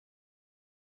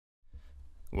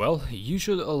Well, you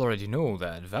should already know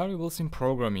that variables in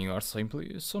programming are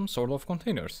simply some sort of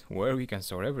containers where we can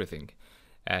store everything.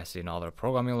 As in other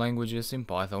programming languages, in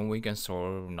Python we can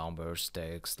store numbers,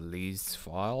 text, lists,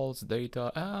 files,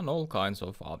 data, and all kinds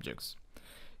of objects.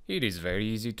 It is very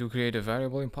easy to create a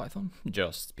variable in Python.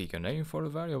 Just pick a name for the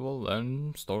variable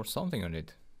and store something on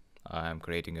it. I am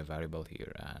creating a variable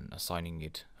here and assigning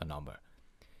it a number.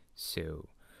 So,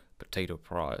 potato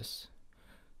price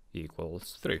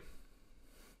equals 3.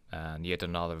 And yet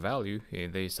another value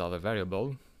in this other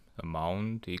variable,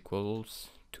 amount equals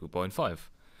 2.5.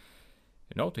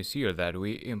 Notice here that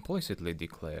we implicitly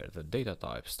declare the data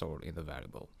type stored in the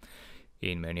variable.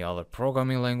 In many other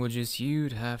programming languages,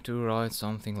 you'd have to write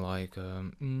something like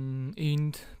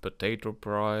int potato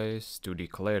price to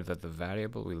declare that the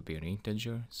variable will be an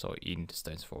integer, so int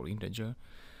stands for integer,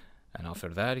 and after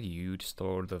that you'd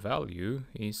store the value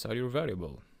inside your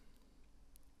variable.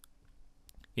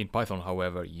 In Python,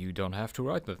 however, you don't have to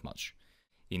write that much.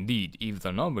 Indeed, if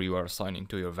the number you are assigning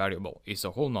to your variable is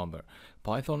a whole number,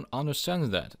 Python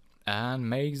understands that and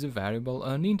makes the variable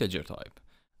an integer type.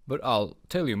 But I'll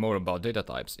tell you more about data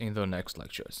types in the next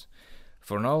lectures.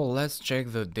 For now, let's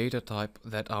check the data type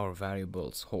that our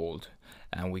variables hold,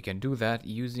 and we can do that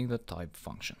using the type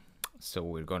function. So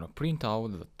we're gonna print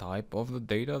out the type of the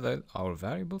data that our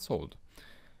variables hold.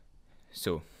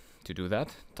 So to do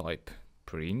that, type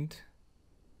print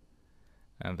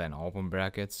and then open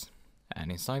brackets,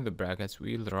 and inside the brackets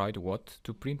we'll write what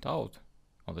to print out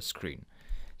on the screen.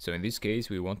 So in this case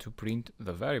we want to print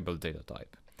the variable data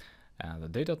type, and the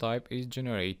data type is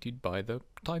generated by the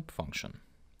type function.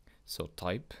 So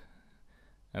type,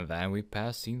 and then we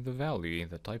pass in the value in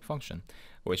the type function,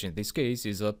 which in this case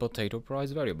is a potato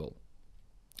price variable.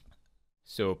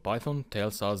 So Python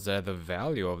tells us that the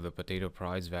value of the potato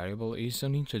price variable is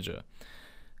an integer.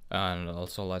 And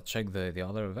also let's check the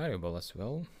other variable as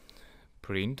well.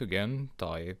 Print again,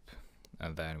 type,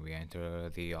 and then we enter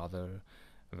the other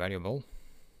variable.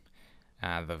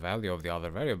 And the value of the other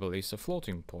variable is a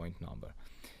floating point number,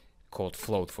 called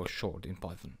float for short in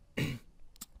Python.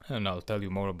 And I'll tell you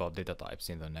more about data types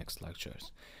in the next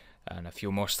lectures. And a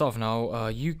few more stuff now.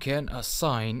 You can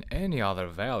assign any other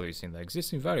values in the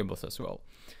existing variables as well,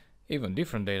 even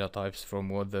different data types from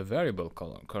what the variable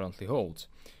currently holds.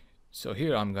 So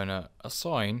here I'm gonna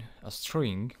assign a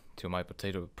string to my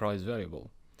potato price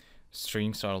variable.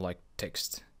 Strings are like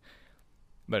text,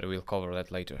 but we'll cover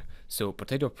that later. So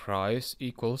potato price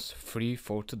equals free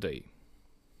for today.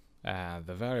 And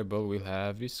the variable will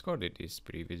have discarded its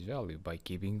previous value by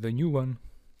keeping the new one.